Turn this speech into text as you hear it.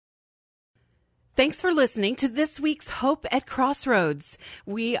Thanks for listening to this week's Hope at Crossroads.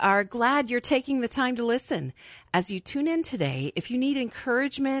 We are glad you're taking the time to listen. As you tune in today, if you need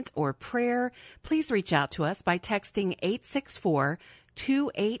encouragement or prayer, please reach out to us by texting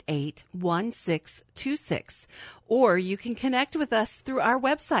 864-288-1626. Or you can connect with us through our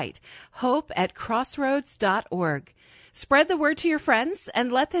website, hopeatcrossroads.org. Spread the word to your friends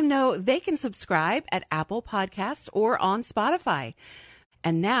and let them know they can subscribe at Apple Podcasts or on Spotify.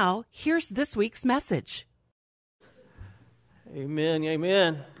 And now, here's this week's message. Amen,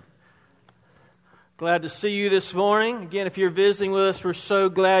 amen. Glad to see you this morning. Again, if you're visiting with us, we're so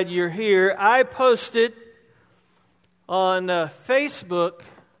glad you're here. I posted on Facebook, I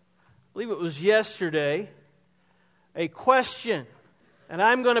believe it was yesterday, a question. And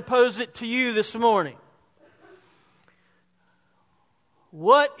I'm going to pose it to you this morning.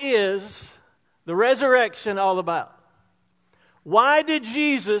 What is the resurrection all about? Why did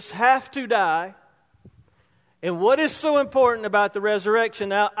Jesus have to die? And what is so important about the resurrection?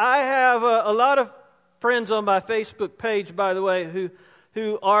 Now, I have a lot of friends on my Facebook page, by the way,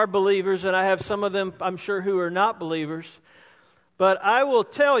 who are believers, and I have some of them, I'm sure, who are not believers. But I will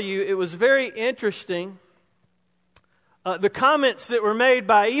tell you, it was very interesting, the comments that were made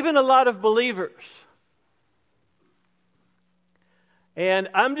by even a lot of believers. And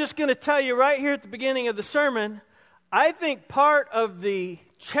I'm just going to tell you right here at the beginning of the sermon, I think part of the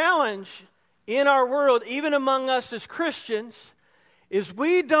challenge in our world, even among us as Christians, is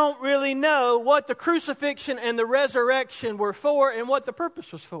we don't really know what the crucifixion and the resurrection were for and what the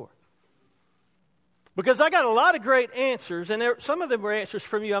purpose was for. Because I got a lot of great answers, and some of them were answers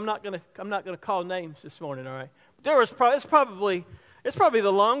from you. I'm not going to call names this morning, all right? But it's probably the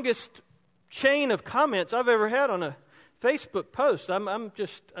longest chain of comments I've ever had on a Facebook post.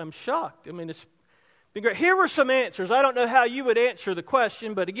 I'm shocked. I mean, it's been great. Here were some answers. I don't know how you would answer the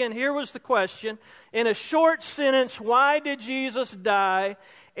question, but again, here was the question. In a short sentence, why did Jesus die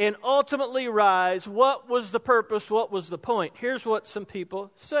and ultimately rise? What was the purpose? What was the point? Here's what some people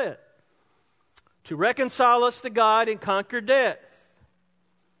said. To reconcile us to God and conquer death.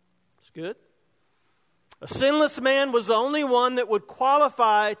 That's good. A sinless man was the only one that would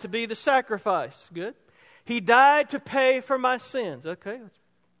qualify to be the sacrifice. Good. He died to pay for my sins. Okay,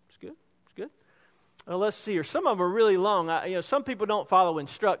 that's good. Well, let's see here. Some of them are really long. Some people don't follow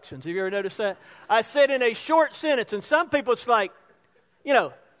instructions. Have you ever noticed that? I said in a short sentence, and some people it's like,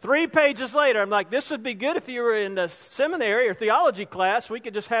 3 pages later, I'm like, this would be good if you were in a seminary or theology class. We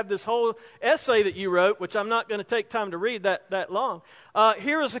could just have this whole essay that you wrote, which I'm not going to take time to read that long.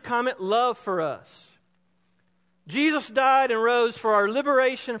 Here is a comment, love for us. Jesus died and rose for our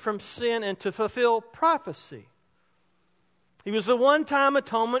liberation from sin and to fulfill prophecy. He was the one-time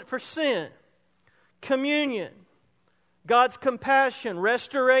atonement for sin. Communion, God's compassion,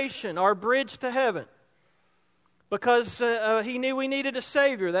 restoration, our bridge to heaven. Because He knew we needed a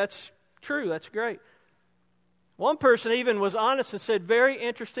Savior. That's true. That's great. One person even was honest and said, very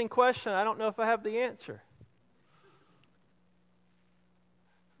interesting question. I don't know if I have the answer.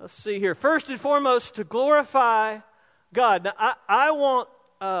 Let's see here. First and foremost, to glorify God. Now, I won't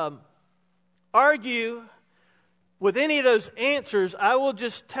argue with any of those answers. I will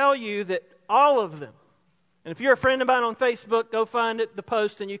just tell you that all of them. And if you're a friend of mine on Facebook, go find the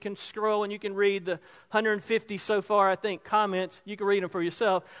post, and you can scroll and you can read the 150 so far, I think, comments. You can read them for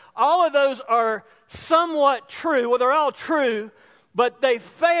yourself. All of those are somewhat true. Well, they're all true, but they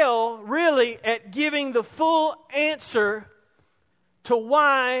fail really at giving the full answer to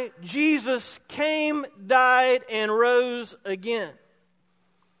why Jesus came, died, and rose again.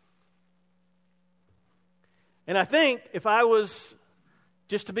 And I think if I was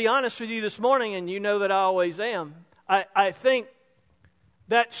just to be honest with you this morning, and you know that I always am, I think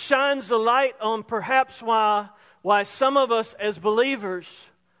that shines the light on perhaps why some of us as believers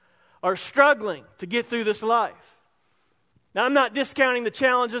are struggling to get through this life. Now, I'm not discounting the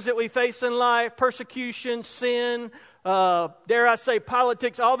challenges that we face in life, persecution, sin, dare I say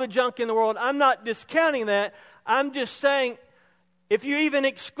politics, all the junk in the world. I'm not discounting that. I'm just saying, if you even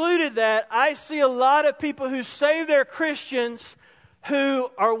excluded that, I see a lot of people who say they're Christians who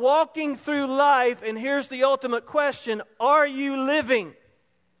are walking through life, and here's the ultimate question, are you living?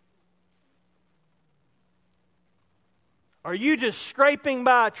 Are you just scraping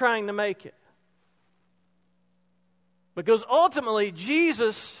by trying to make it? Because ultimately,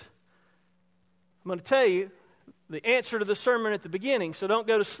 Jesus, I'm going to tell you the answer to the sermon at the beginning, so don't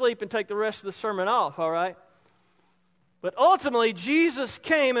go to sleep and take the rest of the sermon off, all right? But ultimately, Jesus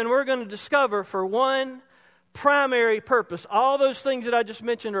came, and we're going to discover for one primary purpose. All those things that I just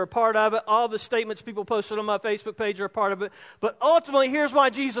mentioned are a part of it. All the statements people posted on my Facebook page are a part of it. But ultimately, here's why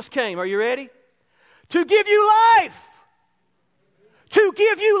Jesus came. Are you ready? To give you life. To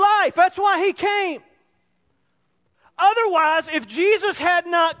give you life. That's why He came. Otherwise, if Jesus had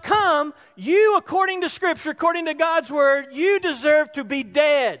not come, you, according to Scripture, according to God's Word, you deserve to be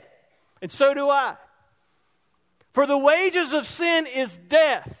dead. And so do I. For the wages of sin is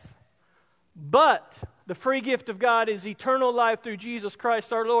death. But the free gift of God is eternal life through Jesus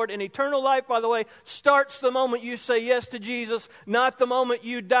Christ our Lord. And eternal life, by the way, starts the moment you say yes to Jesus, not the moment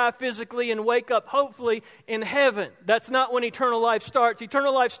you die physically and wake up, hopefully, in heaven. That's not when eternal life starts.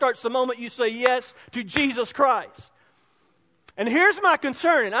 Eternal life starts the moment you say yes to Jesus Christ. And here's my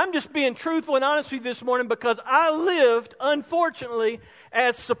concern, and I'm just being truthful and honest with you this morning because I lived, unfortunately,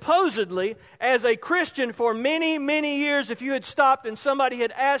 supposedly, as a Christian for many, many years. If you had stopped and somebody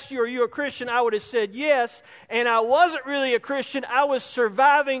had asked you, are you a Christian? I would have said yes. And I wasn't really a Christian. I was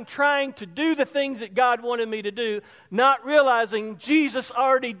surviving, trying to do the things that God wanted me to do, not realizing Jesus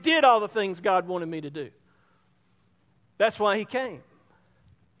already did all the things God wanted me to do. That's why He came.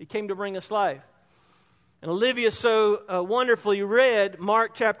 He came to bring us life. And Olivia so wonderfully read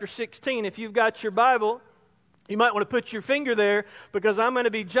Mark chapter 16. If you've got your Bible, you might want to put your finger there because I'm going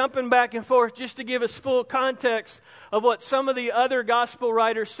to be jumping back and forth just to give us full context of what some of the other gospel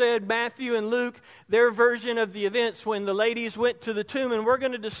writers said, Matthew and Luke, their version of the events when the ladies went to the tomb. And we're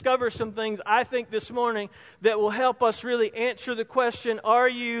going to discover some things, I think, this morning that will help us really answer the question, are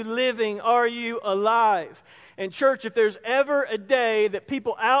you living? Are you alive? And church, if there's ever a day that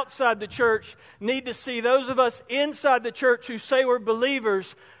people outside the church need to see those of us inside the church who say we're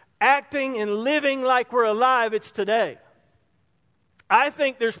believers acting and living like we're alive, it's today. I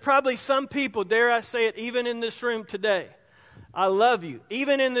think there's probably some people, dare I say it, even in this room today, I love you,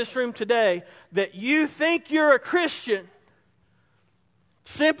 even in this room today, that you think you're a Christian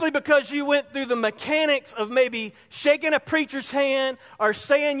simply because you went through the mechanics of maybe shaking a preacher's hand or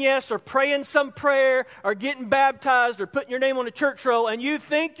saying yes or praying some prayer or getting baptized or putting your name on a church roll, and you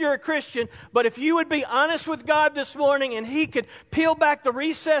think you're a Christian. But if you would be honest with God this morning and He could peel back the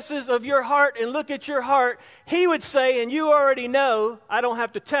recesses of your heart and look at your heart, He would say, and you already know, I don't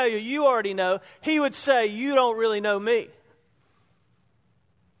have to tell you, you already know, He would say, you don't really know me.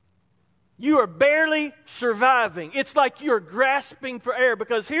 You are barely surviving. It's like you're grasping for air,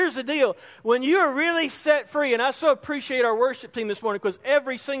 because here's the deal. When you are really set free, and I so appreciate our worship team this morning because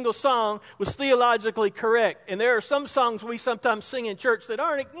every single song was theologically correct. And there are some songs we sometimes sing in church that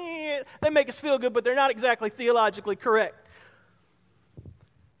aren't, they make us feel good, but they're not exactly theologically correct.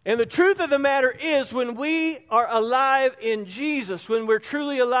 And the truth of the matter is, when we are alive in Jesus, when we're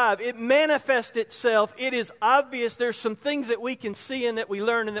truly alive, it manifests itself. It is obvious. There's some things that we can see and that we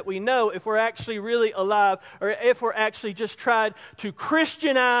learn and that we know if we're actually really alive, or if we're actually just tried to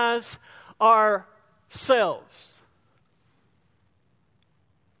Christianize ourselves.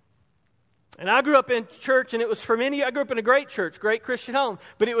 And I grew up in church, and I grew up in a great church, great Christian home,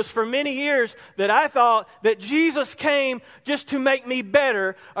 but it was for many years that I thought that Jesus came just to make me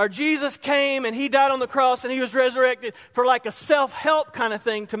better, or Jesus came and He died on the cross and He was resurrected for like a self-help kind of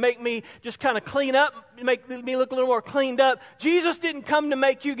thing to make me just kind of clean up, make me look a little more cleaned up. Jesus didn't come to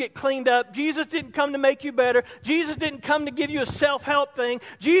make you get cleaned up. Jesus didn't come to make you better. Jesus didn't come to give you a self-help thing.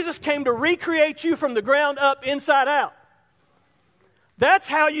 Jesus came to recreate you from the ground up, inside out. That's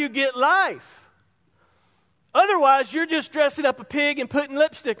how you get life. Otherwise, you're just dressing up a pig and putting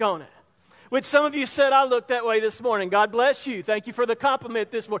lipstick on it. Which some of you said, I looked that way this morning. God bless you. Thank you for the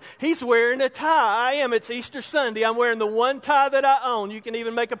compliment this morning. He's wearing a tie. I am. It's Easter Sunday. I'm wearing the one tie that I own. You can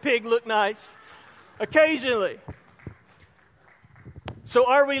even make a pig look nice occasionally. So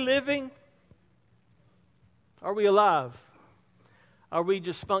are we living? Are we alive? Are we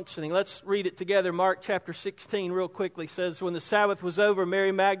just functioning? Let's read it together. Mark chapter 16 real quickly says, when the Sabbath was over,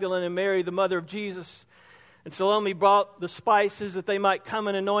 Mary Magdalene and Mary, the mother of Jesus, and Salome brought the spices that they might come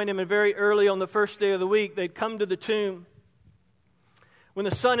and anoint Him. And very early on the first day of the week, they'd come to the tomb when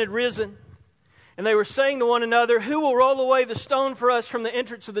the sun had risen. And they were saying to one another, who will roll away the stone for us from the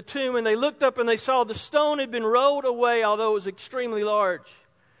entrance of the tomb? And they looked up and they saw the stone had been rolled away, although it was extremely large.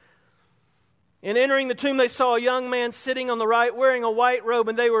 And entering the tomb, they saw a young man sitting on the right, wearing a white robe,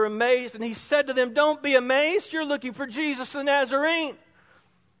 and they were amazed. And He said to them, don't be amazed. You're looking for Jesus the Nazarene,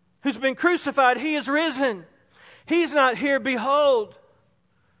 who's been crucified. He is risen. He's not here. Behold,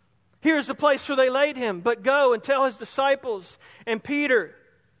 here's the place where they laid Him. But go and tell His disciples and Peter,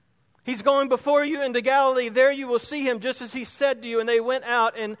 He's going before you into Galilee. There you will see Him, just as He said to you. And they went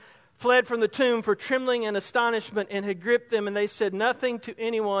out and fled from the tomb, for trembling and astonishment and had gripped them, and they said nothing to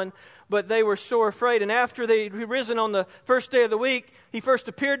anyone, but they were sore afraid. And after they had risen on the first day of the week, he first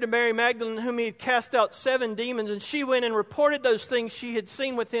appeared to Mary Magdalene, whom he had cast out 7 demons, and she went and reported those things she had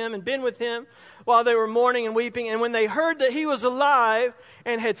seen with him and been with him while they were mourning and weeping. And when they heard that he was alive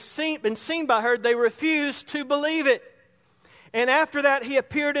and had been seen by her, they refused to believe it. And after that, he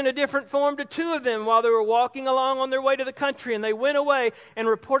appeared in a different form to 2 of them while they were walking along on their way to the country. And they went away and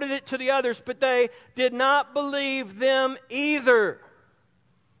reported it to the others, but they did not believe them either.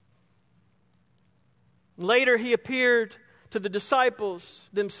 Later, he appeared to the disciples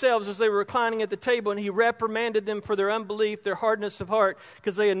themselves as they were reclining at the table, and he reprimanded them for their unbelief, their hardness of heart,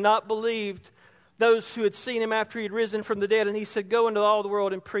 because they had not believed those who had seen him after he had risen from the dead. And he said, go into all the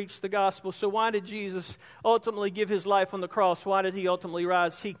world and preach the gospel. So why did Jesus ultimately give his life on the cross? Why did he ultimately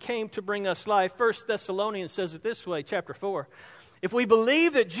rise? He came to bring us life. 1 Thessalonians says it this way, chapter 4. If we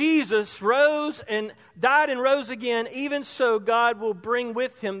believe that Jesus rose and died and rose again, even so God will bring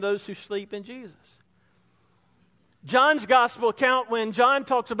with him those who sleep in Jesus. John's gospel account, when John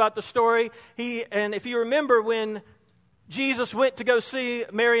talks about the story, and if you remember when Jesus went to go see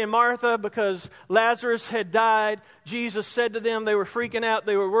Mary and Martha because Lazarus had died, Jesus said to them, they were freaking out,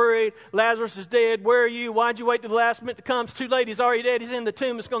 they were worried, Lazarus is dead, where are you? Why'd you wait till the last minute to come? It's too late, he's already dead, he's in the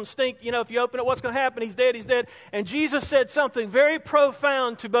tomb, it's going to stink. You know, if you open it, what's going to happen? He's dead, he's dead. And Jesus said something very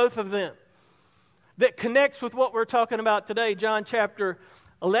profound to both of them that connects with what we're talking about today. John chapter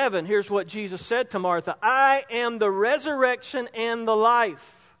 11, here's what Jesus said to Martha. I am the resurrection and the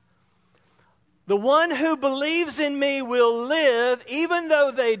life. The one who believes in me will live even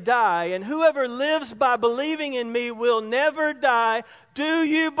though they die, and whoever lives by believing in me will never die. Do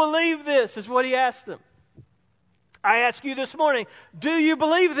you believe this? Is what he asked them. I ask you this morning, do you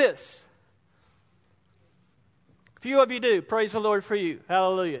believe this? A few of you do. Praise the Lord for you.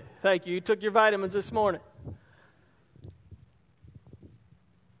 Hallelujah. Thank you. You took your vitamins this morning.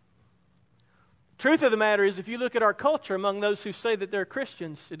 Truth of the matter is, if you look at our culture among those who say that they're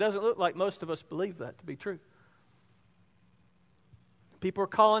Christians, it doesn't look like most of us believe that to be true. People are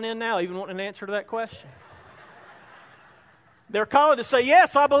calling in now, even wanting an answer to that question. They're calling to say,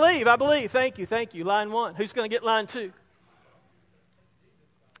 yes, I believe. Thank you. Line 1. Who's going to get line 2?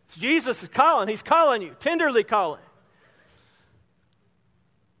 It's Jesus is calling. He's calling you, tenderly calling.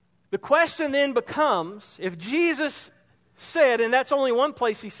 The question then becomes, if Jesus said, and that's only one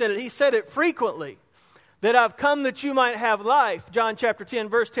place he said it frequently, that I've come that you might have life, John chapter 10,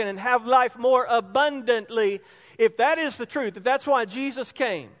 verse 10, and have life more abundantly. If that is the truth, if that's why Jesus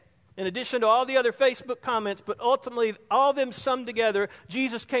came, in addition to all the other Facebook comments, but ultimately all of them summed together,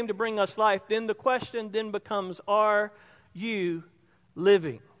 Jesus came to bring us life, then the question then becomes, are you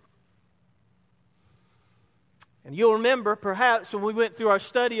living? And you'll remember, perhaps, when we went through our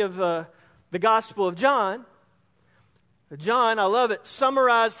study of the Gospel of John, John, I love it,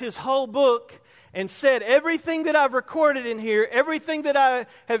 summarized his whole book and said, everything that I've recorded in here, everything that I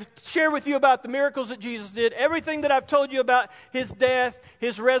have shared with you about the miracles that Jesus did, everything that I've told you about his death,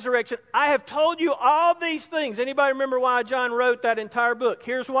 his resurrection, I have told you all these things. Anybody remember why John wrote that entire book?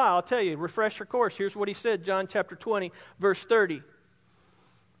 Here's why. I'll tell you. Refresh your course. Here's what he said, John chapter 20, verse 30.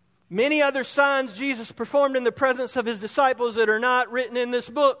 Many other signs Jesus performed in the presence of his disciples that are not written in this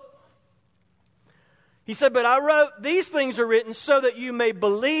book. He said, but I wrote, these things are written so that you may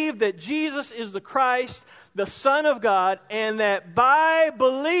believe that Jesus is the Christ, the Son of God, and that by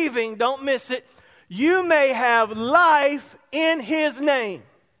believing, don't miss it, you may have life in his name.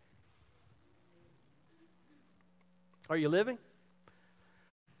 Are you living?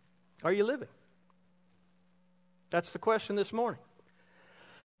 Are you living? That's the question this morning.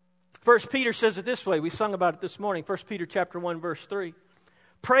 1 Peter says it this way. We sung about it this morning. 1 Peter chapter 1, verse 3.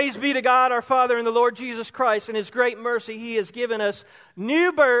 Praise be to God our Father and the Lord Jesus Christ. In his great mercy he has given us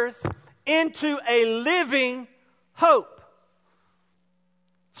new birth into a living hope.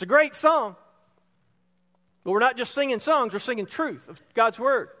 It's a great song. But we're not just singing songs, we're singing truth of God's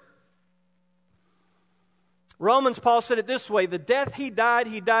Word. Romans, Paul said it this way, the death he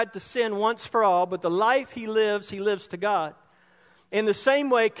died to sin once for all, but the life he lives to God. In the same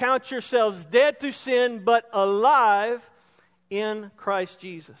way, count yourselves dead to sin, but alive in Christ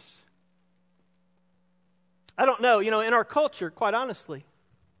Jesus. I don't know, in our culture, quite honestly,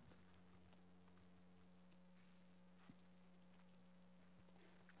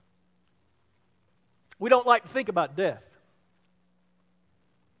 we don't like to think about death.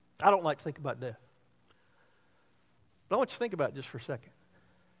 I don't like to think about death. But I want you to think about it just for a second.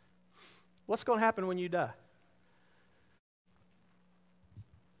 What's going to happen when you die?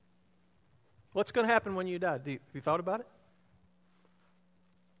 What's going to happen when you die? Have you thought about it?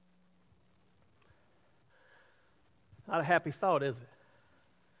 Not a happy thought, is it?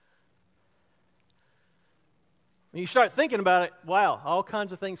 When you start thinking about it, wow, all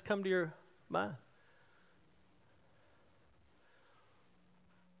kinds of things come to your mind.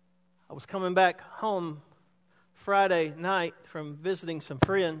 I was coming back home Friday night from visiting some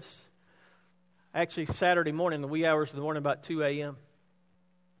friends. Actually, Saturday morning, the wee hours of the morning, about 2 a.m.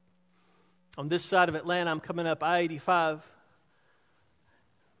 On this side of Atlanta, I'm coming up I-85.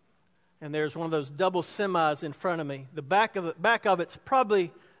 And there's one of those double semis in front of me. The back of it's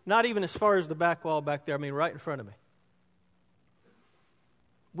probably not even as far as the back wall back there. I mean, right in front of me.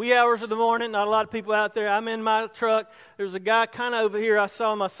 Wee hours of the morning, not a lot of people out there. I'm in my truck. There's a guy kind of over here. I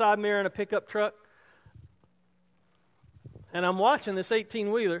saw my side mirror in a pickup truck. And I'm watching this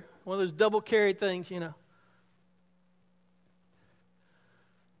 18-wheeler, one of those double-carried things, you know.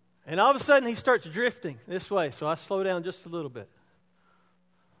 And all of a sudden, he starts drifting this way. So I slow down just a little bit.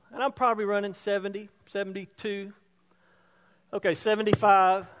 And I'm probably running 70, 72, okay,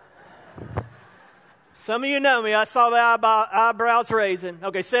 75. Some of you know me. I saw the eyebrows raising.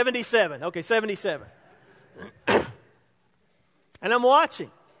 Okay, 77. Okay, 77. And I'm watching.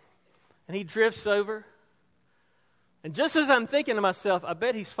 And he drifts over. And just as I'm thinking to myself, I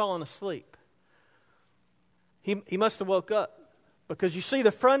bet he's fallen asleep. He must have woke up. Because you see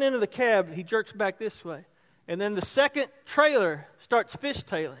the front end of the cab, he jerks back this way. And then the second trailer starts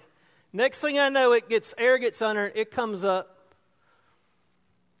fishtailing. Next thing I know, air gets under it. It comes up.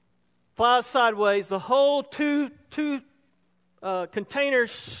 Flies sideways. The whole two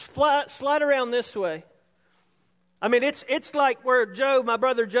containers slide around this way. I mean, it's like where my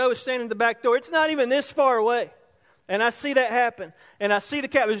brother Joe, is standing at the back door. It's not even this far away. And I see that happen. And I see the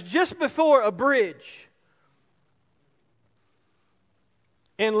cab. It was just before a bridge.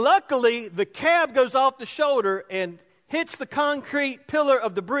 And luckily, the cab goes off the shoulder and hits the concrete pillar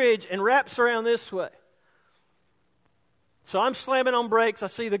of the bridge and wraps around this way. So I'm slamming on brakes. I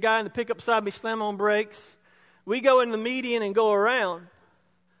see the guy in the pickup beside me slam on brakes. We go in the median and go around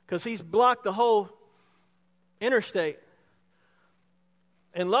because he's blocked the whole interstate.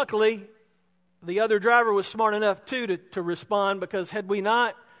 And luckily, the other driver was smart enough, too, to respond, because had we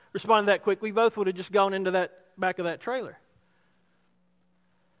not responded that quick, we both would have just gone into that back of that trailer.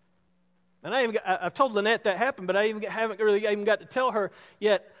 And I've told Lynette that happened, but I haven't really even got to tell her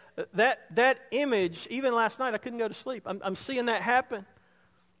yet. That image, even last night, I couldn't go to sleep. I'm seeing that happen.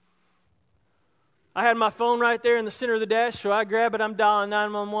 I had my phone right there in the center of the dash, so I grab it, I'm dialing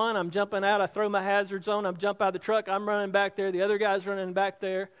 911, I'm jumping out, I throw my hazards on, I jump out of the truck, I'm running back there, the other guy's running back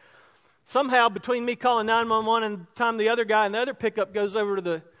there. Somehow, between me calling 911 and the time the other guy in the other pickup goes over to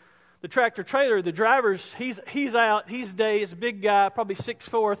the tractor trailer, the driver's, he's out, he's dazed, big guy, probably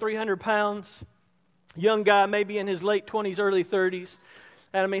 6'4", 300 pounds, young guy, maybe in his late 20s, early 30s.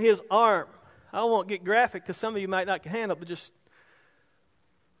 And I mean, his arm, I won't get graphic because some of you might not can handle it, but just...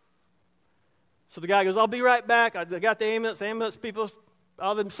 So the guy goes, I'll be right back. I got the ambulance people,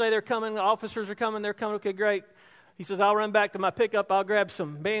 all of them say they're coming, the officers are coming, they're coming, okay, great. He says, I'll run back to my pickup, I'll grab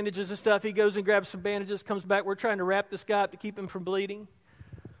some bandages and stuff. He goes and grabs some bandages, comes back. We're trying to wrap this guy up to keep him from bleeding.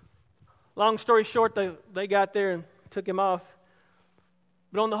 Long story short, they got there and took him off.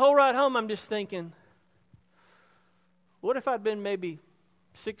 But on the whole ride home, I'm just thinking, what if I'd been maybe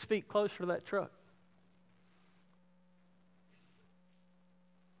 6 feet closer to that truck?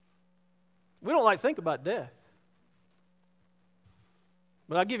 We don't like to think about death.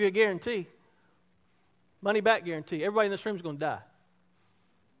 But I'll give you a guarantee. Money back guarantee. Everybody in this room is going to die.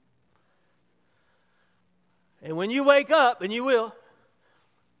 And when you wake up, and you will,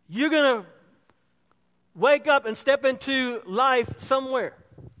 you're going to wake up and step into life somewhere.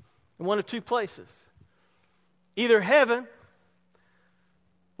 In one of two places. Either heaven,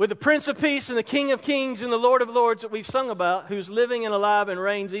 with the Prince of Peace and the King of Kings and the Lord of Lords that we've sung about, who's living and alive and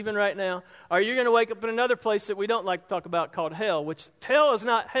reigns even right now, or you're going to wake up in another place that we don't like to talk about called hell, which hell is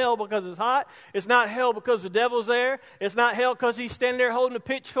not hell because it's hot. It's not hell because the devil's there. It's not hell because he's standing there holding a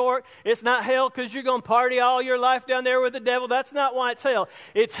pitchfork. It's not hell because you're going to party all your life down there with the devil. That's not why it's hell.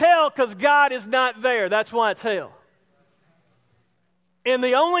 It's hell because God is not there. That's why it's hell. And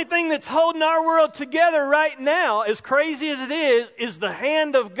the only thing that's holding our world together right now, as crazy as it is the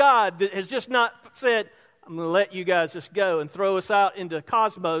hand of God that has just not said, I'm going to let you guys just go and throw us out into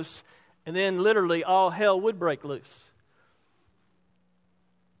cosmos, and then literally all hell would break loose.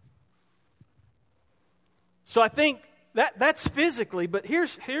 So I think that's physically, but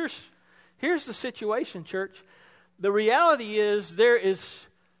here's the situation, church. The reality is there is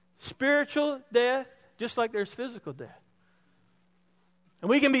spiritual death just like there's physical death. And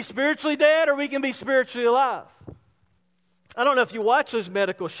we can be spiritually dead or we can be spiritually alive. I don't know if you watch those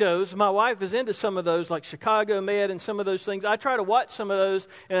medical shows. My wife is into some of those, like Chicago Med and some of those things. I try to watch some of those,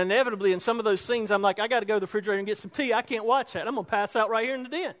 and inevitably in some of those things, I'm like, I got to go to the refrigerator and get some tea. I can't watch that. I'm going to pass out right here in the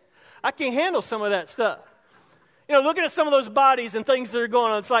den. I can't handle some of that stuff. You know, looking at some of those bodies and things that are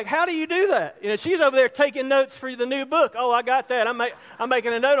going on, it's like, how do you do that? You know, she's over there taking notes for the new book. Oh, I got that. I'm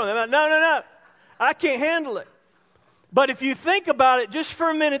making a note on that. No. I can't handle it. But if you think about it just for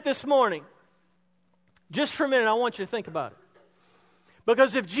a minute this morning, just for a minute, I want you to think about it.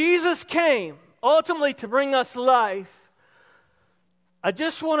 Because if Jesus came ultimately to bring us life, I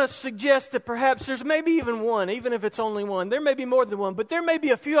just want to suggest that perhaps there's maybe even one, even if it's only one. There may be more than one, but there may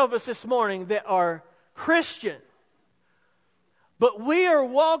be a few of us this morning that are Christian. But we are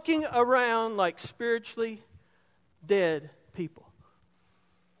walking around like spiritually dead people.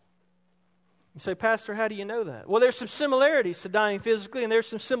 You say, Pastor, how do you know that? Well, there's some similarities to dying physically, and there's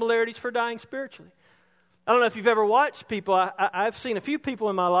some similarities for dying spiritually. I don't know if you've ever watched people. I've seen a few people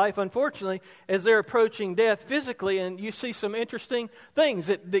in my life, unfortunately, as they're approaching death physically, and you see some interesting things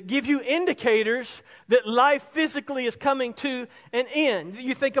that give you indicators that life physically is coming to an end.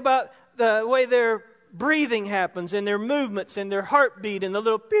 You think about the way their breathing happens and their movements and their heartbeat and the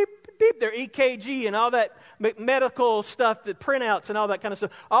little beep, beep, their EKG and all that medical stuff, the printouts and all that kind of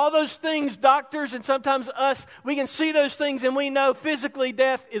stuff. All those things, doctors and sometimes us, we can see those things and we know physically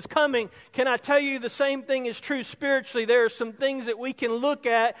death is coming. Can I tell you the same thing is true spiritually? There are some things that we can look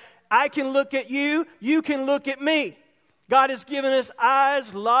at. I can look at you. You can look at me. God has given us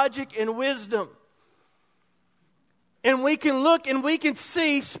eyes, logic, and wisdom. And we can look and we can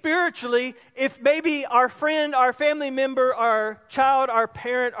see spiritually if maybe our friend, our family member, our child, our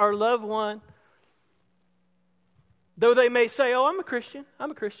parent, our loved one, though they may say, oh, I'm a Christian,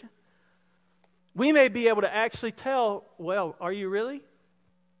 we may be able to actually tell, well, are you really?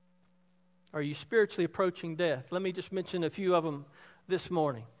 Are you spiritually approaching death? Let me just mention a few of them this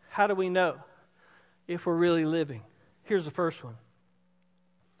morning. How do we know if we're really living? Here's the first one.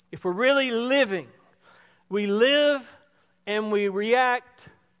 If we're really living, we live and we react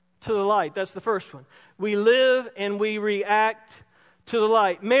to the light. That's the first one. We live and we react to the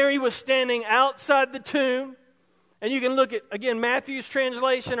light. Mary was standing outside the tomb. And you can look at, again, Matthew's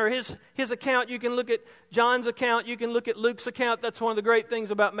translation or his account. You can look at John's account. You can look at Luke's account. That's one of the great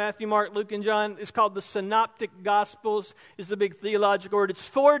things about Matthew, Mark, Luke, and John. It's called the Synoptic Gospels is the big theological word. It's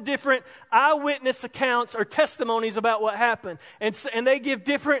 4 different eyewitness accounts or testimonies about what happened. And they give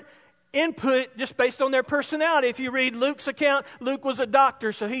different input just based on their personality. If you read Luke's account, Luke was a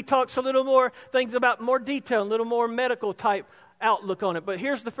doctor, so he talks a little more things about more detail, a little more medical type outlook on it. But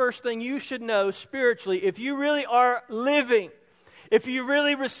here's the first thing you should know spiritually. If you really are living, if you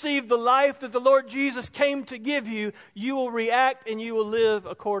really receive the life that the Lord Jesus came to give you, you will react and you will live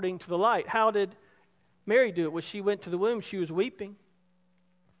according to the light. How did Mary do it? When she went to the womb, she was weeping.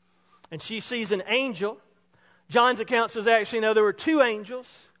 And she sees an angel. John's account says actually, no, there were 2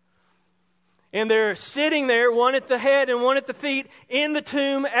 angels. And they're sitting there, one at the head and one at the feet, in the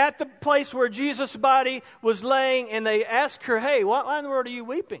tomb at the place where Jesus' body was laying. And they ask her, hey, why in the world are you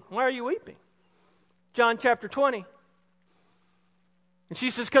weeping? Why are you weeping? John chapter 20. And she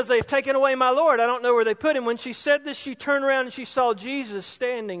says, because they've taken away my Lord. I don't know where they put him. When she said this, she turned around and she saw Jesus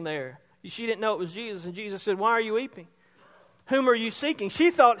standing there. She didn't know it was Jesus. And Jesus said, why are you weeping? Whom are you seeking?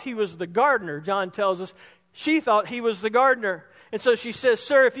 She thought he was the gardener, John tells us. She thought he was the gardener. And so she says,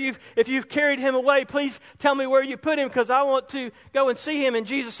 sir, if you've carried him away, please tell me where you put him because I want to go and see him. And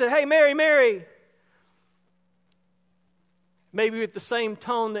Jesus said, hey, Mary, Mary. Maybe with the same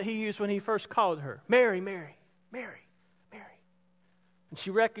tone that he used when he first called her. Mary, Mary, Mary, Mary. And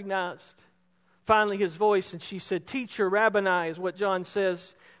she recognized finally his voice and she said, teacher, Rabboni is what John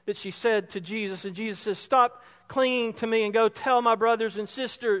says that she said to Jesus. And Jesus says, stop clinging to me and go tell my brothers and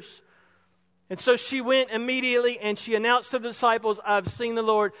sisters. And so she went immediately and she announced to the disciples, I've seen the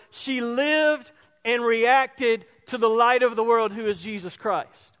Lord. She lived and reacted to the light of the world who is Jesus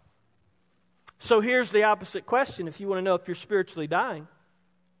Christ. So here's the opposite question if you want to know if you're spiritually dying.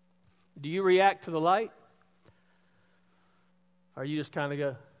 Do you react to the light? Or you just kind of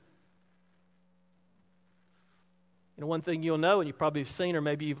go? You know, one thing you'll know, and you probably have seen or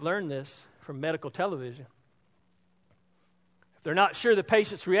maybe you've learned this from medical television. If they're not sure the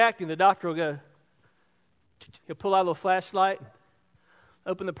patient's reacting, the doctor will go, he'll pull out a little flashlight,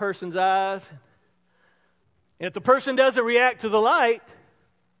 open the person's eyes. And if the person doesn't react to the light,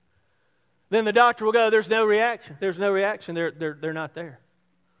 then the doctor will go, there's no reaction. There's no reaction. They're not there.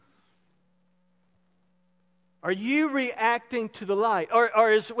 Are you reacting to the light?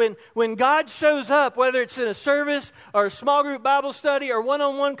 Or is when God shows up, whether it's in a service or a small group Bible study or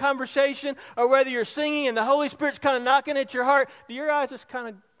one-on-one conversation, or whether you're singing and the Holy Spirit's kind of knocking at your heart, do your eyes just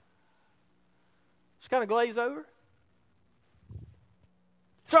kind of glaze over?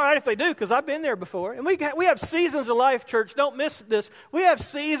 It's all right if they do, because I've been there before. And we have seasons of life, church. Don't miss this. We have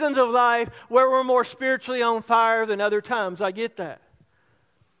seasons of life where we're more spiritually on fire than other times. I get that.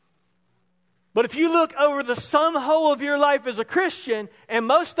 But if you look over the sum whole of your life as a Christian, and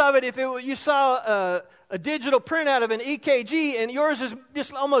most of it, you saw a digital printout of an EKG and yours is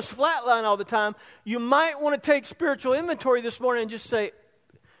just almost flatline all the time, you might want to take spiritual inventory this morning and just say,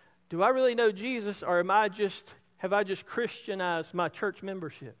 do I really know Jesus, or have I just Christianized my church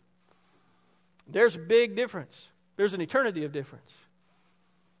membership? There's a big difference. There's an eternity of difference.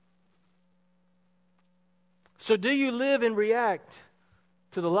 So do you live and react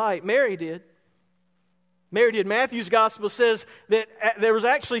to the light? Mary did. Matthew's gospel says that there was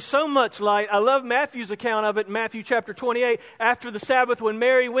actually so much light. I love Matthew's account of it in Matthew chapter 28. After the Sabbath, when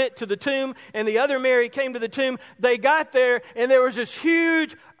Mary went to the tomb and the other Mary came to the tomb, they got there and there was this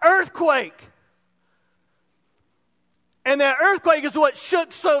huge earthquake. And that earthquake is what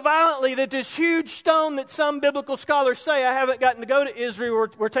shook so violently that this huge stone that some biblical scholars say, I haven't gotten to go to Israel,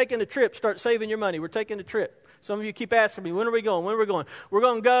 we're taking a trip, start saving your money, we're taking a trip. Some of you keep asking me, when are we going? When are we going? We're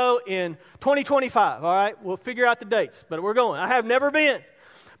going to go in 2025, all right? We'll figure out the dates, but we're going. I have never been.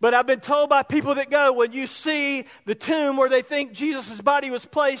 But I've been told by people that go, when you see the tomb where they think Jesus' body was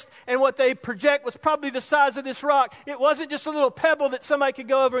placed and what they project was probably the size of this rock, it wasn't just a little pebble that somebody could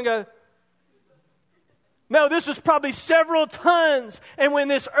go over and go, no, this was probably several tons. And when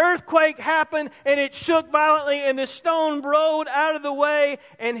this earthquake happened and it shook violently and this stone rolled out of the way,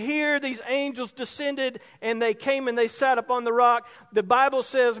 and here these angels descended and they came and they sat upon the rock. The Bible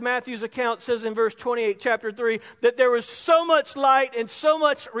says, Matthew's account says in verse 28, chapter 3, that there was so much light and so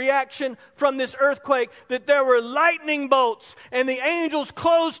much reaction from this earthquake that there were lightning bolts, and the angels'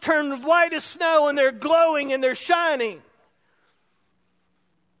 clothes turned white as snow, and they're glowing and they're shining.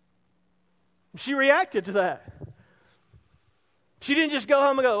 She reacted to that. She didn't just go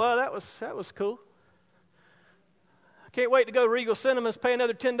home and go, well, that was cool. I can't wait to go to Regal Cinemas, pay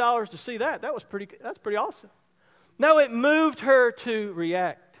another $10 to see that. That's pretty awesome. No, it moved her to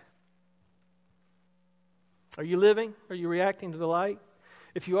react. Are you living? Are you reacting to the light?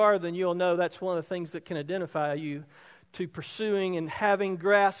 If you are, then you'll know that's one of the things that can identify you to pursuing and having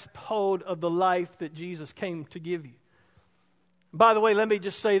grasped hold of the life that Jesus came to give you. By the way, let me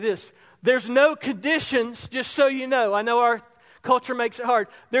just say this. There's no conditions, just so you know. I know our culture makes it hard.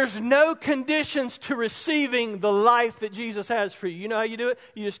 There's no conditions to receiving the life that Jesus has for you. You know how you do it?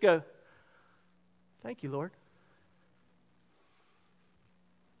 You just go, thank you, Lord.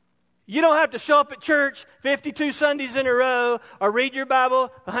 You don't have to show up at church 52 Sundays in a row or read your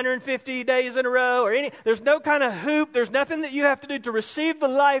Bible 150 days in a row or any. There's no kind of hoop. There's nothing that you have to do to receive the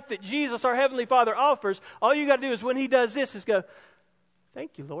life that Jesus, our Heavenly Father, offers. All you got to do is when He does this is go,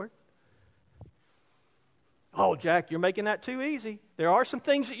 thank you, Lord. Oh, Jack, you're making that too easy. There are some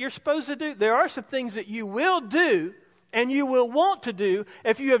things that you're supposed to do. There are some things that you will do and you will want to do.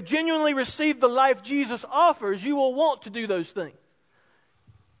 If you have genuinely received the life Jesus offers, you will want to do those things.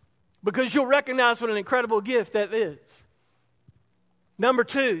 Because you'll recognize what an incredible gift that is. Number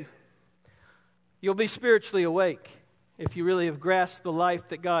 2, you'll be spiritually awake. If you really have grasped the life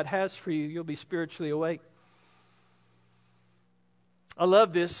that God has for you, you'll be spiritually awake. I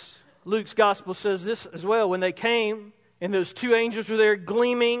love this. Luke's gospel says this as well. When they came, and those 2 angels were there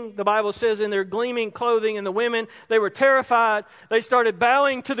gleaming, the Bible says in their gleaming clothing, and the women, they were terrified. They started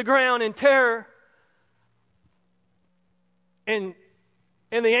bowing to the ground in terror. And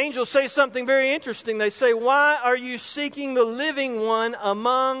the angels say something very interesting. They say, why are you seeking the living one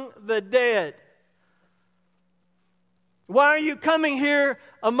among the dead? Why are you coming here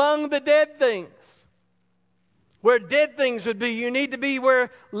among the dead things? Where dead things would be. You need to be where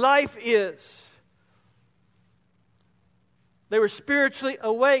life is. They were spiritually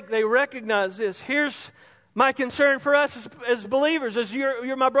awake. They recognized this. Here's my concern for us as believers, as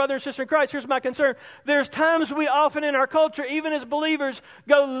you're my brother and sister in Christ. Here's my concern. There's times we often in our culture, even as believers,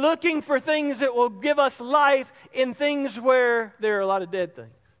 go looking for things that will give us life in things where there are a lot of dead things.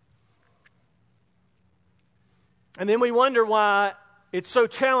 And then we wonder why it's so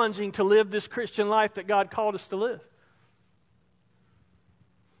challenging to live this Christian life that God called us to live.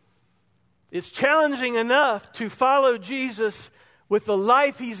 It's challenging enough to follow Jesus with the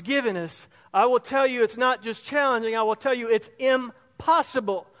life He's given us. I will tell you it's not just challenging, I will tell you it's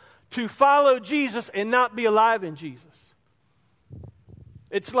impossible to follow Jesus and not be alive in Jesus.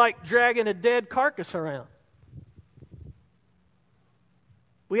 It's like dragging a dead carcass around.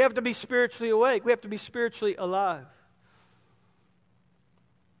 We have to be spiritually awake. We have to be spiritually alive.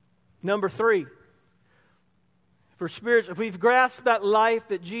 Number 3. If we've grasped that life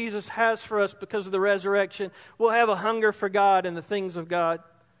that Jesus has for us because of the resurrection, we'll have a hunger for God and the things of God.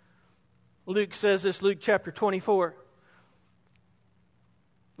 Luke says this, Luke chapter 24.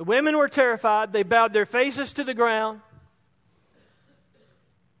 The women were terrified. They bowed their faces to the ground.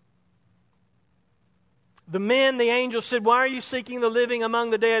 The men, the angel said, "Why are you seeking the living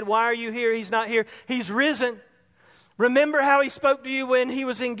among the dead? Why are you here? He's not here. He's risen. Remember how he spoke to you when he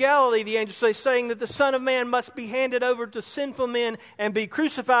was in Galilee," the angel says, "saying that the Son of Man must be handed over to sinful men and be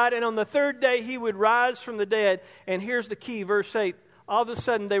crucified, and on the third day he would rise from the dead." And here's the key, verse 8. All of a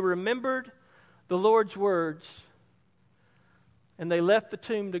sudden they remembered the Lord's words, and they left the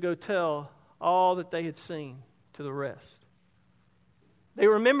tomb to go tell all that they had seen to the rest. They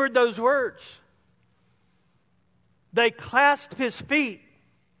remembered those words. They clasped his feet.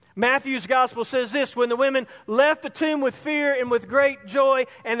 Matthew's gospel says this, when the women left the tomb with fear and with great joy,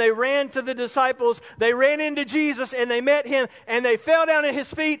 and they ran to the disciples, they ran into Jesus and they met him, and they fell down at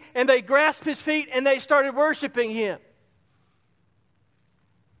his feet, and they grasped his feet, and they started worshiping him.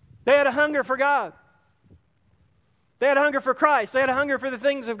 They had a hunger for God. They had a hunger for Christ. They had a hunger for the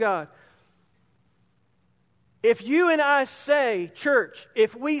things of God. If you and I say, church,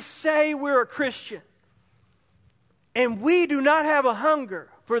 if we say we're a Christian, and we do not have a hunger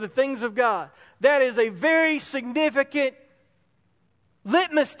for the things of God, that is a very significant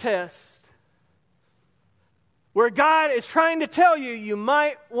litmus test where God is trying to tell you, you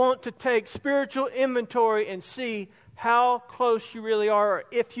might want to take spiritual inventory and see how close you really are, or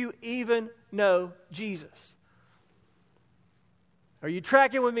if you even know Jesus. Are you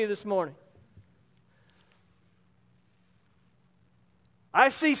tracking with me this morning? I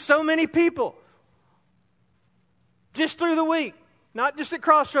see so many people just through the week, not just at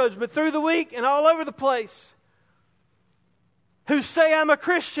Crossroads, but through the week and all over the place, who say, "I'm a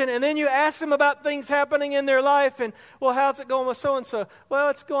Christian," and then you ask them about things happening in their life, and, "Well, how's it going with so-and-so?" "Well,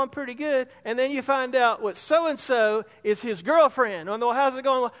 it's going pretty good." And then you find out what so-and-so is his girlfriend. "Well, how's it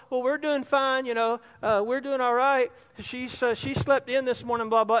going?" "Well, we're doing fine, we're doing all right. She slept in this morning,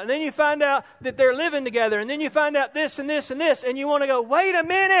 blah, blah." And then you find out that they're living together, and then you find out this and this and this, and you want to go, "Wait a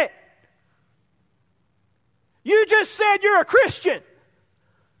minute. You just said you're a Christian,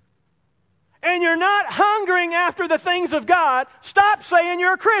 and you're not hungering after the things of God. Stop saying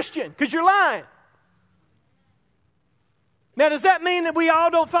you're a Christian, because you're lying." Now, does that mean that we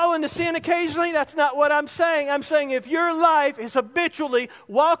all don't fall into sin occasionally? That's not what I'm saying. I'm saying if your life is habitually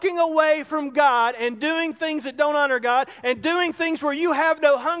walking away from God and doing things that don't honor God and doing things where you have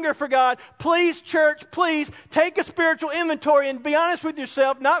no hunger for God, please, church, please take a spiritual inventory and be honest with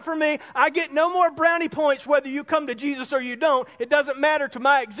yourself. Not for me. I get no more brownie points whether you come to Jesus or you don't. It doesn't matter to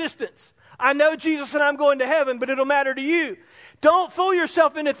my existence. I know Jesus and I'm going to heaven, but it'll matter to you. Don't fool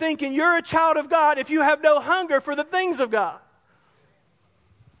yourself into thinking you're a child of God if you have no hunger for the things of God.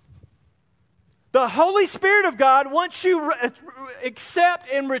 The Holy Spirit of God, once you accept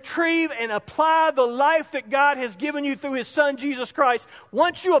and retrieve and apply the life that God has given you through His Son, Jesus Christ,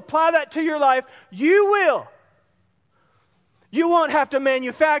 once you apply that to your life, you will. You won't have to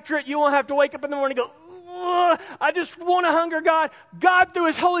manufacture it. You won't have to wake up in the morning and go, "I just want to hunger God." God, through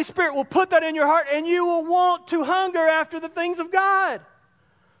His Holy Spirit, will put that in your heart, and you will want to hunger after the things of God.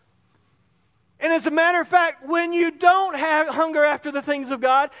 And as a matter of fact, when you don't have hunger after the things of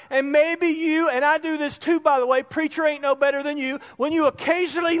God, and maybe you, and I do this too, by the way, preacher ain't no better than you, when you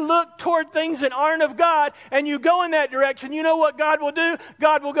occasionally look toward things that aren't of God, and you go in that direction, you know what God will do?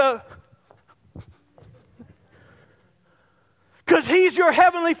 God will go, because He's your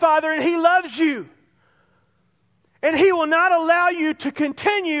Heavenly Father, and He loves you. And He will not allow you to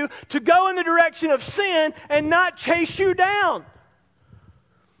continue to go in the direction of sin and not chase you down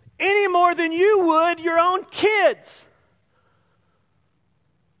any more than you would your own kids.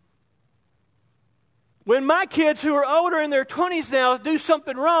 When my kids, who are older in their 20s now, do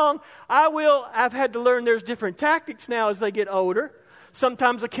something wrong, I've had to learn there's different tactics now as they get older.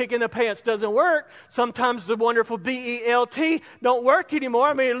 Sometimes a kick in the pants doesn't work. Sometimes the wonderful BELT don't work anymore.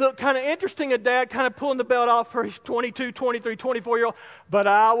 I mean, it looked kind of interesting, a dad kind of pulling the belt off for his 22, 23, 24-year-old, but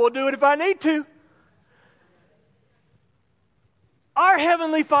I will do it if I need to. Our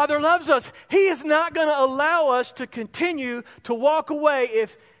Heavenly Father loves us. He is not going to allow us to continue to walk away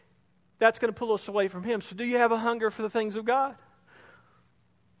if that's going to pull us away from Him. So do you have a hunger for the things of God?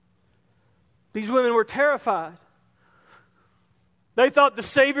 These women were terrified. They thought the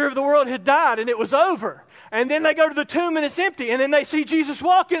Savior of the world had died and it was over. And then they go to the tomb and it's empty. And then they see Jesus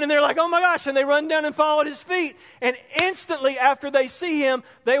walking and they're like, oh my gosh. And they run down and fall at his feet. And instantly after they see him,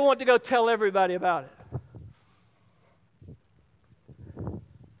 they want to go tell everybody about it.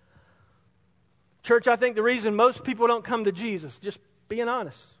 Church, I think the reason most people don't come to Jesus, just being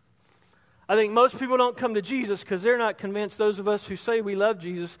honest, I think most people don't come to Jesus because they're not convinced those of us who say we love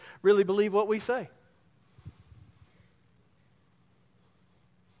Jesus really believe what we say.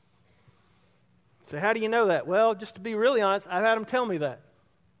 So how do you know that? Well, just to be really honest, I've had them tell me that.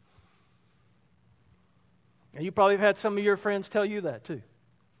 And you probably have had some of your friends tell you that too.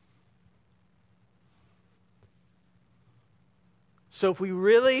 So if we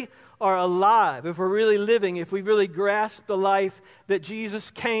really are alive, if we're really living, if we really grasp the life that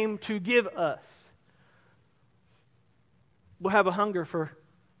Jesus came to give us, we'll have a hunger for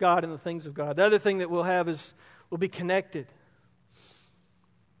God and the things of God. The other thing that we'll have is we'll be connected.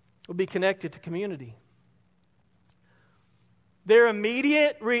 We'll be connected to community. Their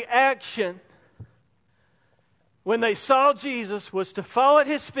immediate reaction when they saw Jesus was to fall at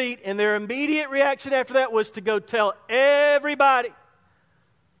his feet, and their immediate reaction after that was to go tell everybody.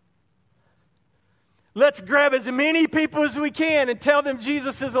 Let's grab as many people as we can and tell them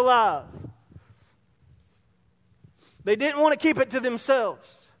Jesus is alive. They didn't want to keep it to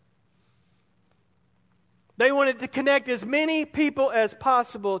themselves. They wanted to connect as many people as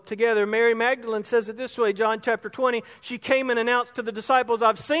possible together. Mary Magdalene says it this way, John chapter 20. She came and announced to the disciples,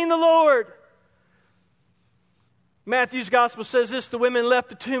 I've seen the Lord. Matthew's gospel says this, the women left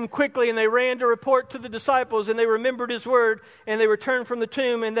the tomb quickly and they ran to report to the disciples, and they remembered his word, and they returned from the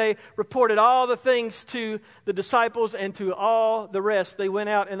tomb and they reported all the things to the disciples and to all the rest. They went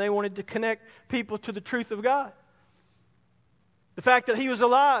out and they wanted to connect people to the truth of God. The fact that he was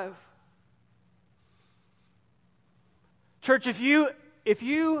alive. Church, if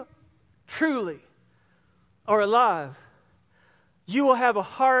you truly are alive, you will have a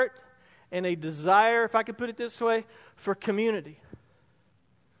heart and a desire, if I could put it this way, for community.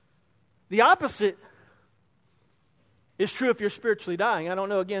 The opposite is true if you're spiritually dying. I don't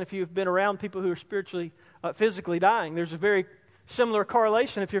know, again, if you've been around people who are physically dying. There's a very similar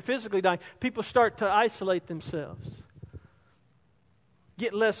correlation. If you're physically dying, people start to isolate themselves,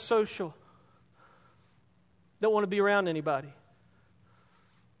 get less social, don't want to be around anybody.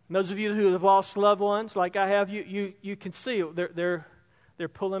 And those of you who have lost loved ones, like I have, you can see it. They're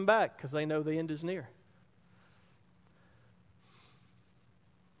pulling back because they know the end is near.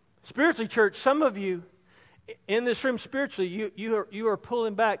 Spiritually, church, some of you in this room spiritually, you are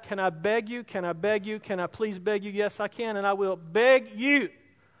pulling back. Can I beg you? Can I beg you? Can I please beg you? Yes, I can, and I will beg you.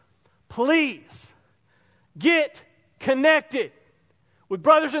 Please get connected with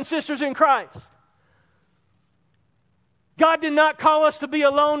brothers and sisters in Christ. God did not call us to be a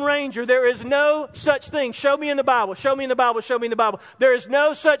lone ranger. There is no such thing. Show me in the Bible. Show me in the Bible. Show me in the Bible. There is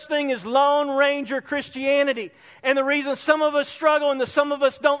no such thing as lone ranger Christianity. And the reason some of us struggle and some of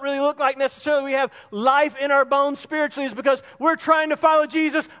us don't really look like necessarily we have life in our bones spiritually is because we're trying to follow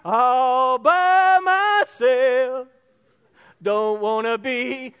Jesus all by myself. Don't want to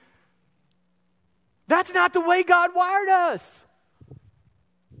be. That's not the way God wired us.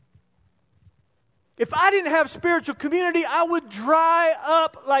 If I didn't have spiritual community, I would dry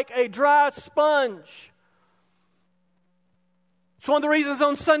up like a dry sponge. It's one of the reasons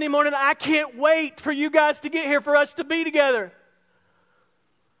on Sunday morning I can't wait for you guys to get here, for us to be together.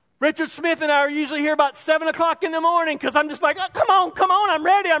 Richard Smith and I are usually here about 7 o'clock in the morning because I'm just like, oh, come on, I'm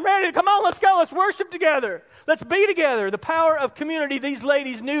ready. Come on, let's go, let's worship together. Let's be together. The power of community, these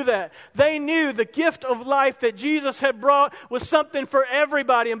ladies knew that. They knew the gift of life that Jesus had brought was something for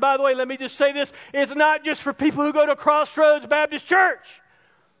everybody. And by the way, let me just say this, it's not just for people who go to Crossroads Baptist Church.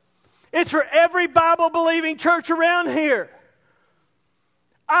 It's for every Bible-believing church around here.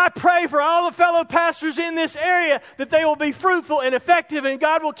 I pray for all the fellow pastors in this area that they will be fruitful and effective, and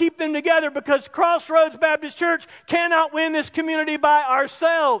God will keep them together, because Crossroads Baptist Church cannot win this community by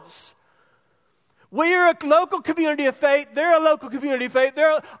ourselves. We are a local community of faith. They're a local community of faith.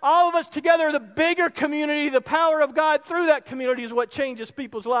 All of us together are the bigger community. The power of God through that community is what changes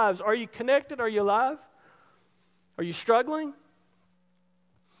people's lives. Are you connected? Are you alive? Are you struggling?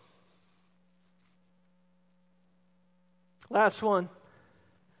 Last one.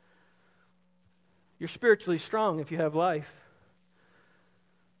 You're spiritually strong if you have life.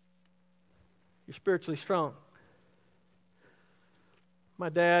 You're spiritually strong. My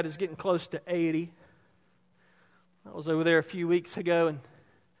dad is getting close to 80. I was over there a few weeks ago, and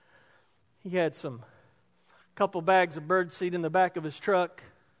he had a couple bags of birdseed in the back of his truck.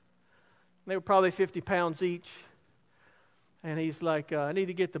 They were probably 50 pounds each. And he's like, I need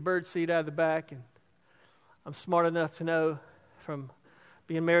to get the birdseed out of the back. And I'm smart enough to know from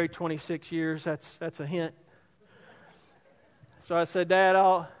being married 26 years, that's a hint. So I said, Dad,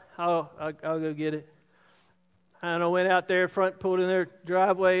 I'll go get it. And I went out there front, pulled in their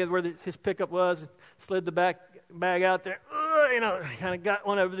driveway where his pickup was, and slid the bag out there. Kind of got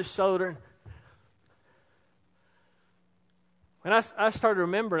one over the shoulder. And I started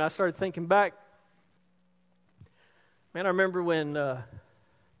remembering, I started thinking back. Man, I remember when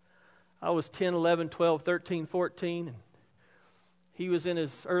I was 10, 11, 12, 13, 14, and he was in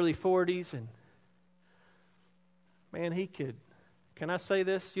his early 40s, and man, he could, can I say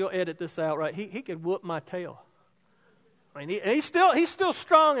this? You'll edit this out, right? He could whoop my tail. I mean, he's still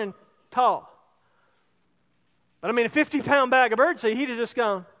strong and tall. But I mean, a 50-pound bag of birdseed, he'd have just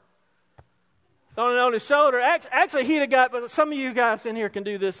gone, thrown it on his shoulder. Actually, he'd have got, but some of you guys in here can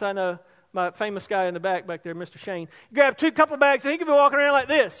do this. I know my famous guy in the back there, Mr. Shane. Grab couple bags, and he could be walking around like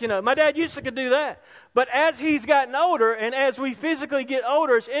this. My dad used to do that. But as he's gotten older, and as we physically get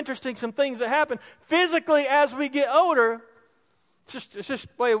older, it's interesting some things that happen. Physically, as we get older, it's just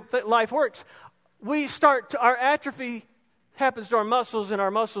the way life works. Our atrophy happens to our muscles, and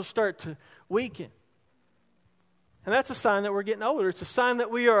our muscles start to weaken. And that's a sign that we're getting older. It's a sign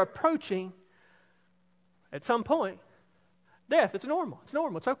that we are approaching, at some point, death. It's normal.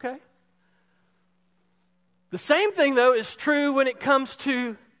 It's okay. The same thing, though, is true when it comes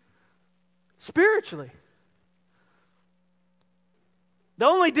to spiritually. The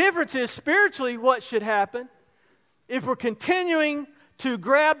only difference is spiritually what should happen. If we're continuing to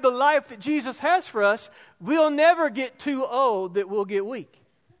grab the life that Jesus has for us, we'll never get too old that we'll get weak.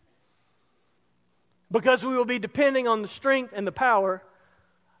 Because we will be depending on the strength and the power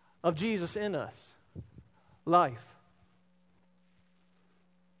of Jesus in us. Life.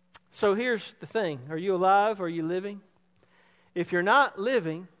 So here's the thing. Are you alive? Are you living? If you're not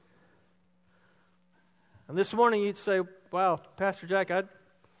living, and this morning you'd say, wow, Pastor Jack, I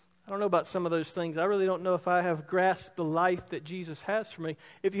don't know about some of those things. I really don't know if I have grasped the life that Jesus has for me.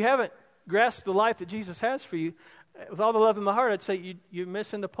 If you haven't grasped the life that Jesus has for you, with all the love in my heart, I'd say you're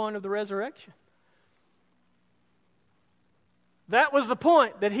missing the point of the resurrection. That was the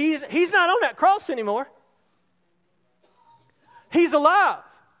point, that he's not on that cross anymore. He's alive.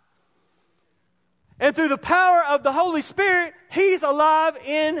 And through the power of the Holy Spirit, He's alive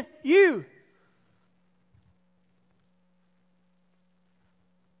in you.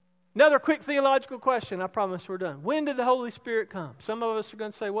 Another quick theological question, I promise we're done. When did the Holy Spirit come? Some of us are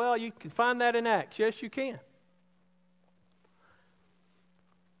going to say, well, you can find that in Acts. Yes, you can.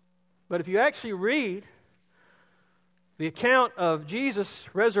 But if you actually read the account of Jesus'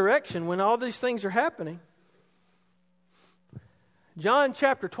 resurrection, when all these things are happening, John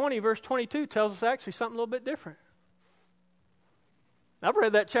chapter 20, verse 22 tells us actually something a little bit different. I've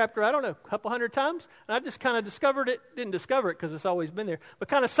read that chapter, I don't know, a couple hundred times, and I just kind of discovered it. Didn't discover it because it's always been there, but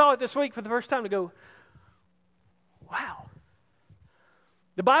kind of saw it this week for the first time to go, wow.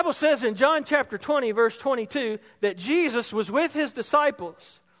 The Bible says in John chapter 20, verse 22, that Jesus was with His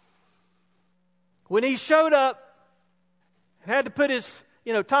disciples when He showed up and had to put His,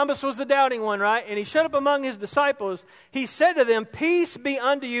 Thomas was the doubting one, right? And He showed up among His disciples. He said to them, peace be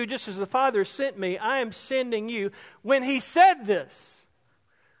unto you, just as the Father sent me, I am sending you. When He said this,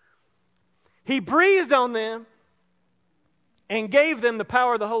 He breathed on them and gave them the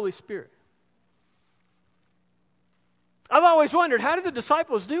power of the Holy Spirit. I've always wondered, how did the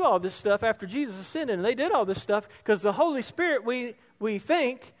disciples do all this stuff after Jesus ascended? And they did all this stuff because the Holy Spirit, we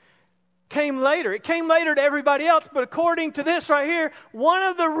think, came later. It came later to everybody else, but according to this right here, one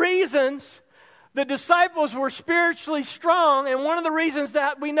of the reasons the disciples were spiritually strong, and one of the reasons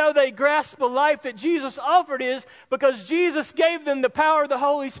that we know they grasped the life that Jesus offered is because Jesus gave them the power of the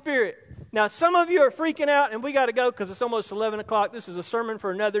Holy Spirit. Now, some of you are freaking out, and we got to go because it's almost 11 o'clock. This is a sermon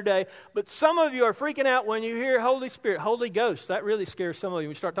for another day. But some of you are freaking out when you hear Holy Spirit, Holy Ghost. That really scares some of you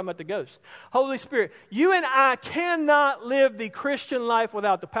when you start talking about the ghost. Holy Spirit. You and I cannot live the Christian life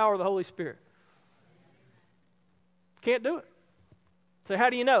without the power of the Holy Spirit. Can't do it. So how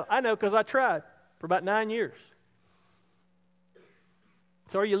do you know? I know because I tried for about 9 years.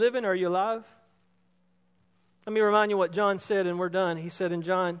 So are you living? Are you alive? Let me remind you what John said, and we're done. He said in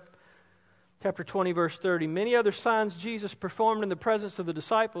John chapter 20, verse 30, many other signs Jesus performed in the presence of the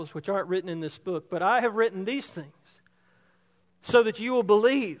disciples, which aren't written in this book, but I have written these things so that you will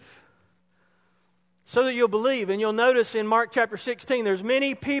believe. So that you'll believe. And you'll notice in Mark chapter 16, there's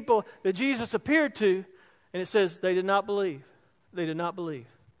many people that Jesus appeared to, and it says they did not believe. They did not believe.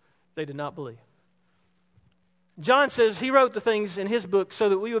 They did not believe. John says he wrote the things in his book so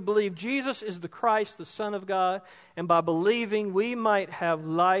that we would believe Jesus is the Christ, the Son of God, and by believing we might have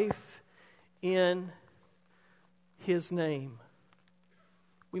life in His name.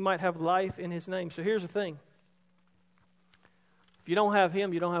 We might have life in His name. So here's the thing. If you don't have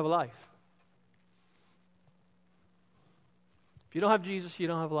Him, you don't have life. If you don't have Jesus, you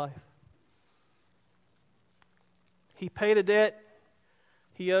don't have life. He paid a debt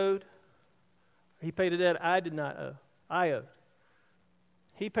He owed. He paid a debt I did not owe. I owed.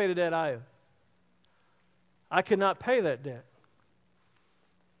 He paid a debt I owed. I could not pay that debt.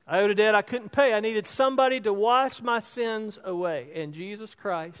 I owed a debt I couldn't pay. I needed somebody to wash my sins away. And Jesus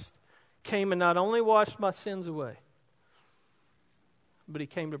Christ came and not only washed my sins away, but He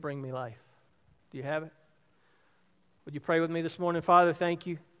came to bring me life. Do you have it? Would you pray with me this morning? Father, thank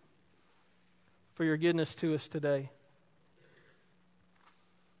you for your goodness to us today.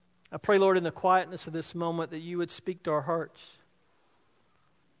 I pray, Lord, in the quietness of this moment that you would speak to our hearts.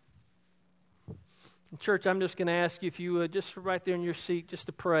 Church, I'm just going to ask you if you would, just right there in your seat, just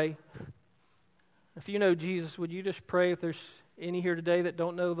to pray. If you know Jesus, would you just pray if there's any here today that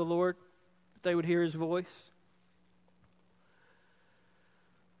don't know the Lord, that they would hear His voice?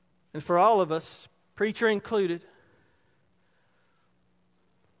 And for all of us, preacher included, the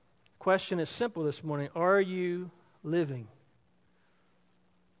question is simple this morning. Are you living?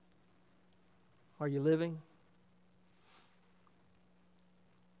 Are you living?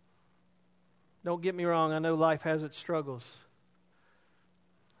 Don't get me wrong, I know life has its struggles.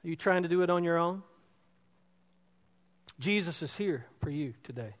 Are you trying to do it on your own? Jesus is here for you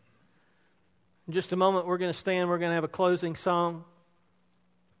today. In just a moment, we're going to stand, we're going to have a closing song.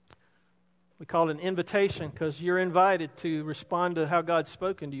 We call it an invitation because you're invited to respond to how God's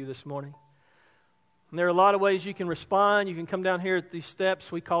spoken to you this morning. And there are a lot of ways you can respond. You can come down here at these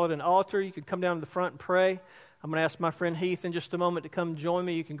steps. We call it an altar. You can come down to the front and pray. I'm going to ask my friend Heath in just a moment to come join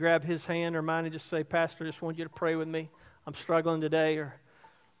me. You can grab his hand or mine and just say, Pastor, I just want you to pray with me. I'm struggling today. Or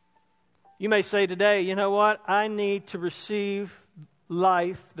you may say today, you know what? I need to receive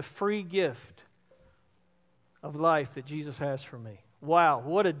life, the free gift of life that Jesus has for me. Wow,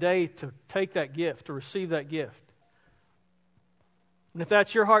 what a day to take that gift, to receive that gift. And if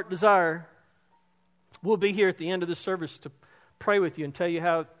that's your heart desire, we'll be here at the end of the service to pray with you and tell you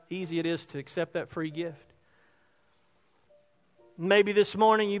how easy it is to accept that free gift. Maybe this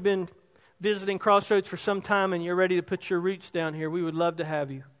morning you've been visiting Crossroads for some time and you're ready to put your roots down here. We would love to have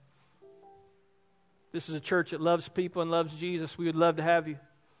you. This is a church that loves people and loves Jesus. We would love to have you.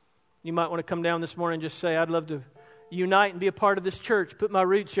 You might want to come down this morning and just say, I'd love to unite and be a part of this church, put my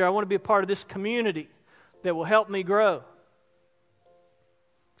roots here. I want to be a part of this community that will help me grow.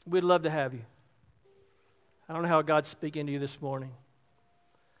 We'd love to have you. I don't know how God's speaking to you this morning.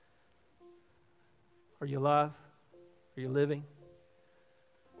 Are you alive? Are you living?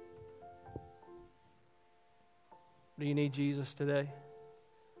 Do you need Jesus today?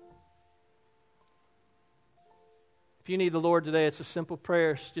 If you need the Lord today, it's a simple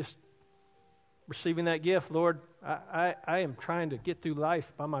prayer. It's just receiving that gift. Lord, I am trying to get through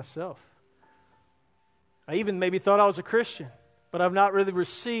life by myself. I even maybe thought I was a Christian, but I've not really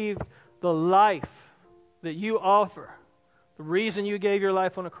received the life that you offer. The reason you gave your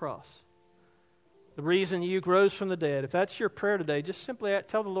life on a cross. The reason you rose from the dead. If that's your prayer today, just simply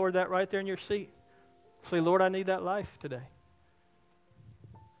tell the Lord that right there in your seat. Say, Lord, I need that life today.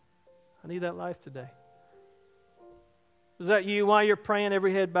 I need that life today. Is that you? While you're praying,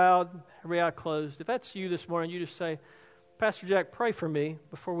 every head bowed, every eye closed. If that's you this morning, you just say, Pastor Jack, pray for me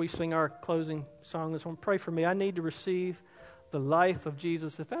before we sing our closing song this morning. Pray for me. I need to receive the life of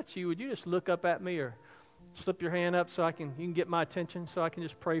Jesus. If that's you, would you just look up at me or slip your hand up so you can get my attention so I can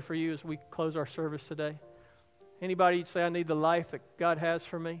just pray for you as we close our service today? Anybody you'd say, I need the life that God has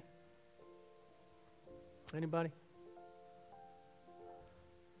for me? Anybody?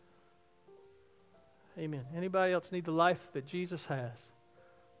 Amen. Anybody else need the life that Jesus has?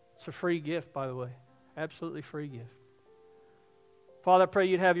 It's a free gift, by the way. Absolutely free gift. Father, I pray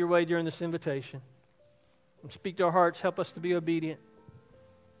you'd have your way during this invitation. And speak to our hearts. Help us to be obedient.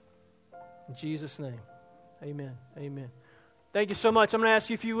 In Jesus' name. Amen. Amen. Thank you so much. I'm going to ask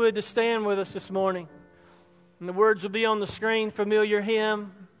you if you would to stand with us this morning. And the words will be on the screen, familiar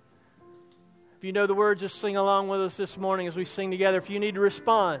hymn. If you know the words, just sing along with us this morning as we sing together. If you need to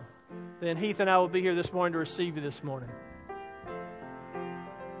respond, then Heath and I will be here this morning to receive you this morning.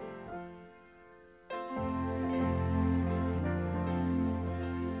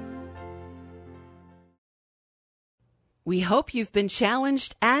 We hope you've been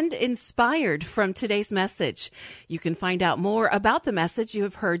challenged and inspired from today's message. You can find out more about the message you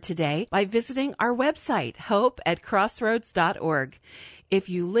have heard today by visiting our website, hopeatcrossroads.org. If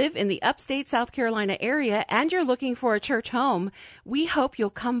you live in the upstate South Carolina area and you're looking for a church home, we hope you'll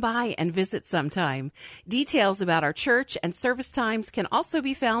come by and visit sometime. Details about our church and service times can also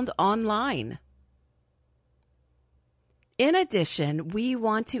be found online. In addition, we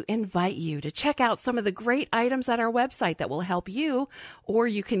want to invite you to check out some of the great items at our website that will help you, or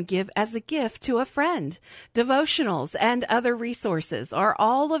you can give as a gift to a friend. Devotionals and other resources are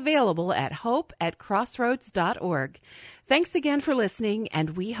all available at hopeatcrossroads.org. Thanks again for listening,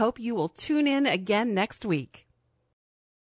 and we hope you will tune in again next week.